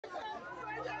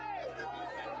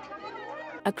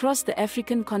Across the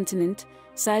African continent,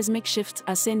 seismic shifts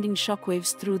are sending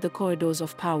shockwaves through the corridors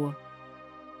of power.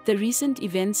 The recent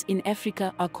events in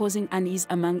Africa are causing unease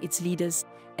among its leaders,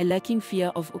 a lurking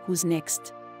fear of who's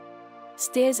next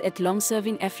stares at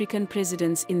long-serving African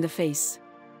presidents in the face.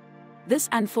 This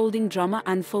unfolding drama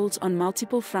unfolds on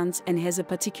multiple fronts and has a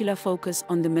particular focus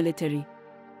on the military.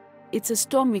 It's a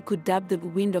storm we could dub the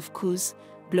Wind of Coups,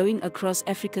 blowing across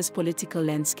Africa's political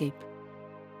landscape.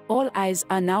 All eyes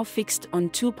are now fixed on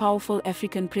two powerful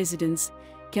African presidents,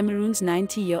 Cameroon's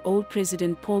 90-year-old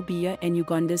President Paul Biya and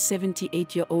Uganda's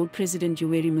 78-year-old President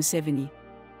Yoweri Museveni.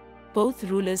 Both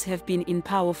rulers have been in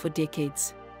power for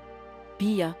decades.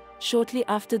 Biya, shortly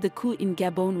after the coup in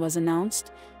Gabon was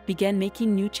announced, began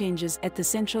making new changes at the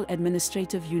Central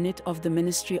Administrative Unit of the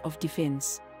Ministry of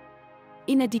Defense.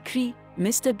 In a decree,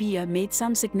 Mr. Biya made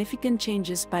some significant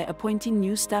changes by appointing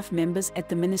new staff members at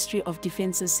the Ministry of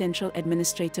Defense's Central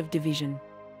Administrative Division.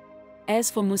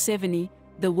 As for Museveni,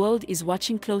 the world is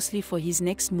watching closely for his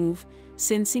next move,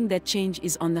 sensing that change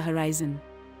is on the horizon.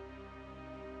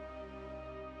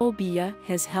 Paul Biya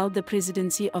has held the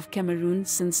presidency of Cameroon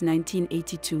since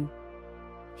 1982.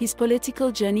 His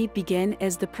political journey began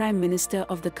as the Prime Minister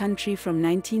of the country from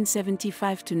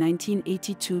 1975 to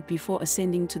 1982 before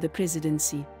ascending to the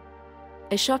presidency.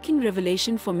 A shocking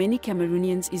revelation for many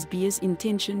Cameroonians is Biya's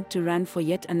intention to run for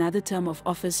yet another term of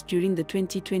office during the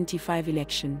 2025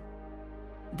 election.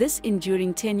 This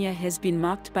enduring tenure has been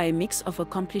marked by a mix of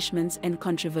accomplishments and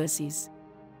controversies.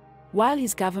 While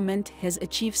his government has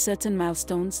achieved certain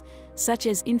milestones, such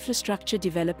as infrastructure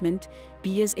development,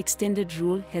 Biya's extended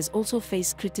rule has also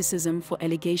faced criticism for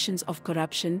allegations of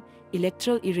corruption,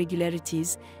 electoral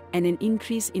irregularities, and an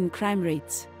increase in crime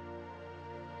rates.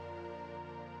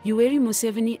 Yoweri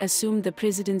Museveni assumed the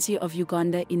presidency of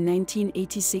Uganda in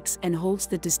 1986 and holds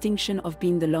the distinction of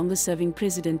being the longest-serving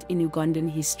president in Ugandan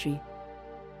history.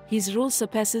 His rule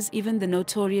surpasses even the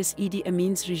notorious Idi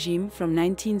Amin's regime from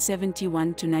 1971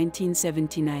 to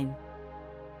 1979.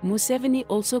 Museveni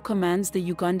also commands the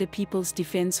Uganda People's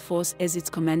Defense Force as its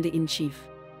commander-in-chief.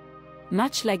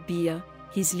 Much like Biya,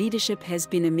 his leadership has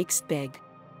been a mixed bag.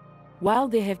 While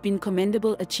there have been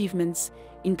commendable achievements,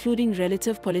 including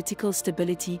relative political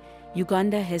stability,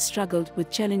 Uganda has struggled with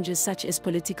challenges such as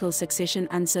political succession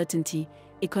uncertainty,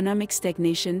 economic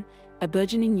stagnation, a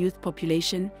burgeoning youth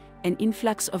population, an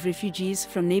influx of refugees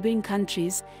from neighboring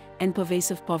countries, and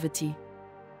pervasive poverty.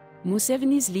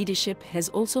 Museveni's leadership has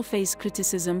also faced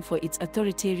criticism for its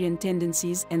authoritarian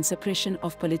tendencies and suppression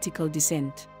of political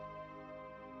dissent.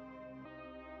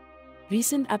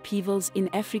 Recent upheavals in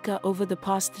Africa over the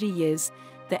past 3 years,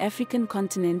 the African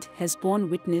continent has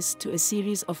borne witness to a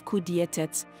series of coups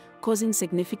d'états, causing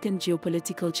significant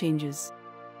geopolitical changes.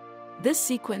 This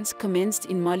sequence commenced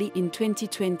in Mali in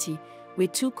 2020, where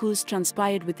 2 coups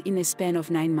transpired within a span of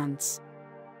 9 months.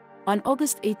 On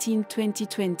August 18,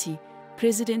 2020,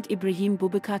 President Ibrahim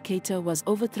Boubacar Keïta was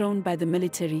overthrown by the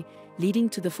military, leading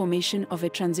to the formation of a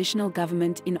transitional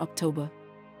government in October.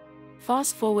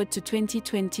 Fast forward to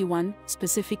 2021,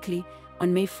 specifically,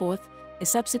 on May 4, a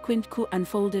subsequent coup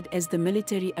unfolded as the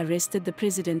military arrested the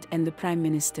president and the prime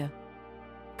minister.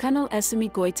 Colonel Assimi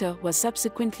Goïta was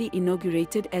subsequently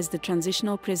inaugurated as the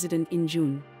transitional president in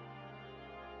June.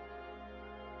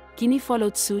 Guinea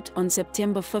followed suit on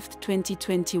September 5,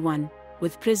 2021,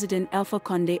 with President Alpha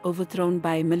Condé overthrown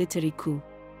by a military coup.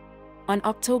 On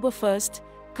October 1,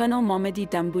 Colonel Mamadi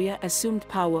Doumbouya assumed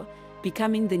power,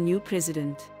 becoming the new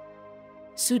president.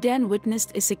 Sudan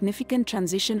witnessed a significant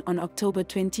transition on October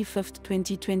 25,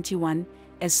 2021,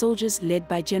 as soldiers led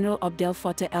by General Abdel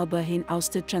Fattah el-Burhan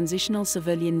ousted transitional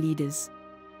civilian leaders.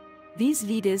 These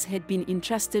leaders had been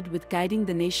entrusted with guiding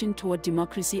the nation toward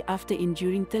democracy after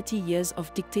enduring 30 years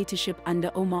of dictatorship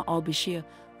under Omar al-Bashir,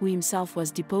 who himself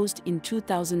was deposed in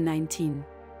 2019.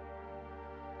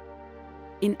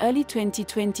 In early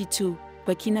 2022,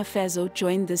 Burkina Faso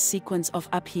joined this sequence of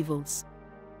upheavals.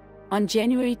 On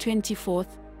January 24,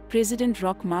 President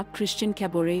Roch-Marc Christian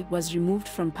Kabore was removed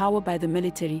from power by the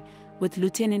military, with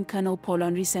Lieutenant Colonel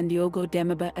Paul-Henri Sandaogo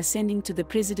Damiba ascending to the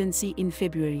presidency in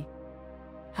February.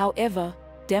 However,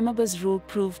 Damiba's rule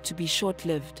proved to be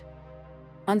short-lived.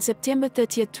 On September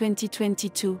 30,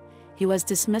 2022, he was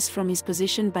dismissed from his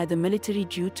position by the military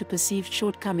due to perceived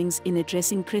shortcomings in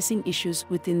addressing pressing issues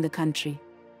within the country.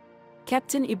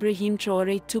 Captain Ibrahim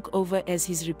Traoré took over as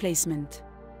his replacement.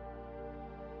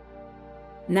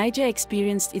 Niger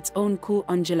experienced its own coup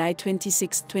on July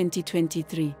 26,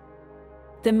 2023.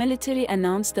 The military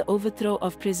announced the overthrow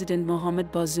of President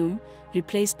Mohamed Bazoum,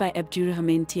 replaced by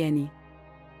Abdourahmane Tiani.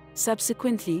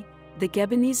 Subsequently, the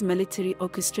Gabonese military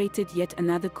orchestrated yet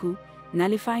another coup,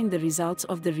 nullifying the results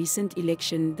of the recent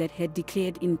election that had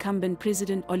declared incumbent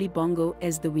President Ali Bongo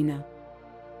as the winner.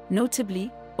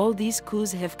 Notably, all these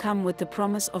coups have come with the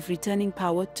promise of returning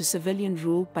power to civilian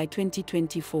rule by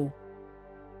 2024.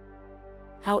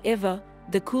 However,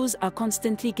 the coups are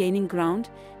constantly gaining ground,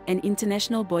 and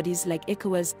international bodies like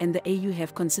ECOWAS and the AU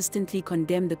have consistently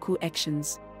condemned the coup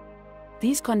actions.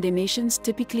 These condemnations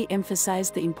typically emphasize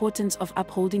the importance of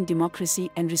upholding democracy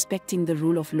and respecting the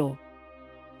rule of law.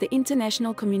 The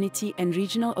international community and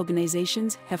regional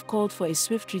organizations have called for a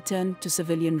swift return to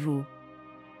civilian rule.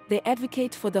 They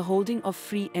advocate for the holding of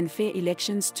free and fair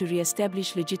elections to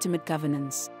re-establish legitimate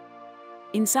governance.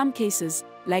 In some cases,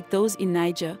 like those in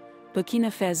Niger,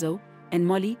 Burkina Faso, and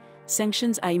Mali,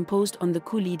 sanctions are imposed on the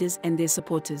coup leaders and their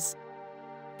supporters.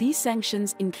 These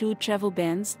sanctions include travel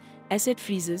bans, asset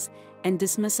freezes, and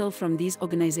dismissal from these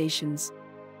organizations.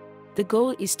 The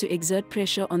goal is to exert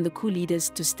pressure on the coup leaders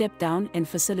to step down and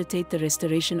facilitate the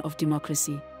restoration of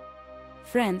democracy.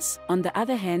 France, on the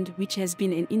other hand, which has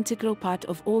been an integral part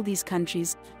of all these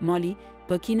countries, Mali,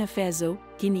 Burkina Faso,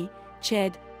 Guinea,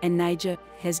 Chad, and Niger,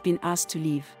 has been asked to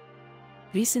leave.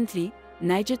 Recently,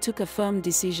 Niger took a firm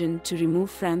decision to remove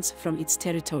France from its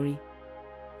territory.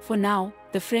 For now,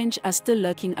 the French are still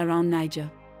lurking around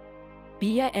Niger.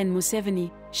 Biya and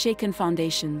Museveni, shaken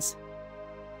foundations.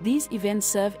 These events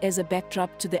serve as a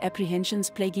backdrop to the apprehensions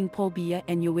plaguing Paul Biya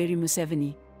and Yoweri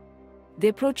Museveni.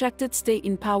 Their protracted stay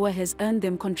in power has earned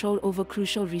them control over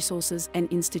crucial resources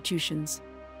and institutions.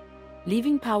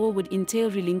 Leaving power would entail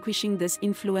relinquishing this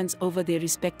influence over their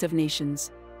respective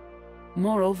nations.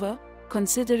 Moreover,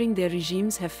 considering their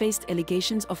regimes have faced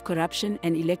allegations of corruption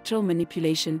and electoral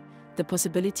manipulation, the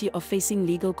possibility of facing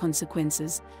legal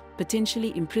consequences,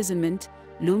 potentially imprisonment,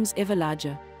 looms ever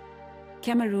larger.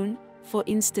 Cameroon, for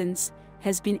instance,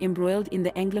 has been embroiled in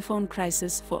the Anglophone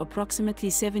crisis for approximately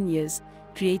 7 years,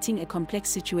 creating a complex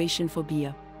situation for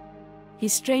Biya.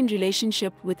 His strained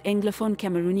relationship with Anglophone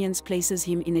Cameroonians places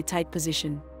him in a tight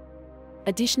position.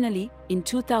 Additionally, in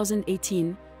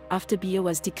 2018, after Biya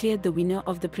was declared the winner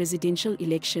of the presidential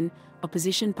election,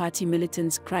 opposition party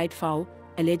militants cried foul,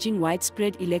 alleging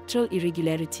widespread electoral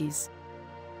irregularities.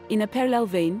 In a parallel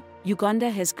vein, Uganda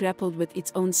has grappled with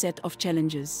its own set of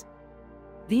challenges.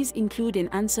 These include an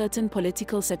uncertain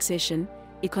political succession,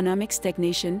 economic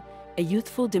stagnation, a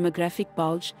youthful demographic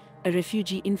bulge, a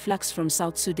refugee influx from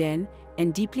South Sudan,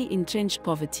 and deeply entrenched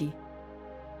poverty.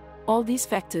 All these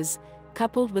factors,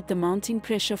 coupled with the mounting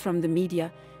pressure from the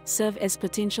media, serve as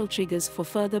potential triggers for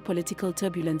further political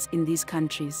turbulence in these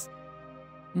countries.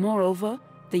 Moreover,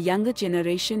 the younger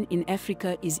generation in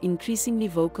Africa is increasingly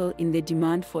vocal in their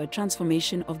demand for a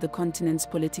transformation of the continent's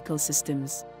political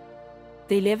systems.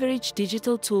 They leverage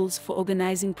digital tools for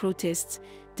organizing protests,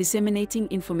 disseminating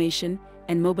information,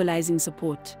 and mobilizing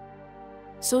support.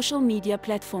 Social media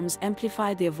platforms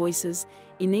amplify their voices,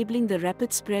 enabling the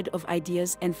rapid spread of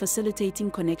ideas and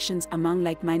facilitating connections among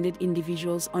like-minded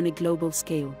individuals on a global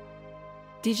scale.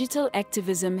 Digital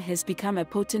activism has become a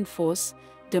potent force,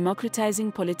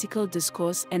 democratizing political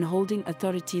discourse and holding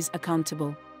authorities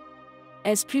accountable.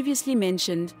 As previously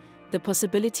mentioned, the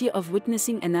possibility of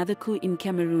witnessing another coup in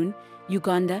Cameroon,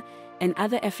 Uganda, and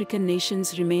other African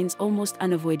nations remains almost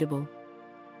unavoidable.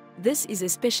 This is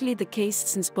especially the case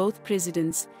since both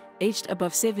presidents, aged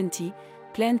above 70,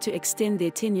 plan to extend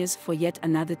their tenures for yet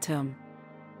another term.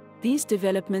 These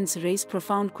developments raise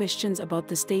profound questions about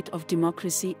the state of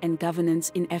democracy and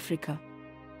governance in Africa.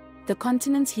 The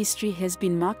continent's history has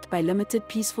been marked by limited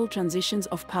peaceful transitions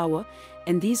of power,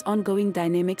 and these ongoing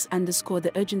dynamics underscore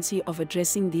the urgency of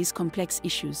addressing these complex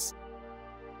issues.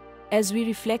 As we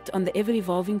reflect on the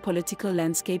ever-evolving political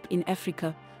landscape in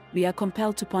Africa, we are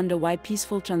compelled to ponder why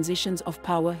peaceful transitions of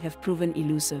power have proven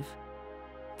elusive.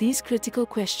 These critical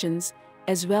questions,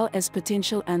 as well as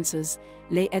potential answers,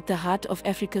 lay at the heart of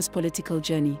Africa's political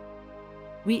journey.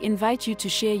 We invite you to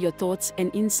share your thoughts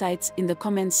and insights in the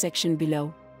comments section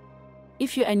below.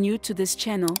 If you are new to this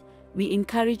channel, we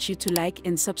encourage you to like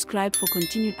and subscribe for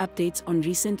continued updates on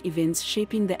recent events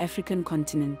shaping the African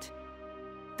continent.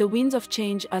 The winds of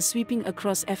change are sweeping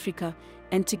across Africa,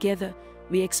 and together,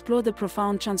 we explore the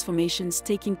profound transformations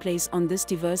taking place on this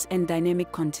diverse and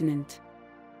dynamic continent.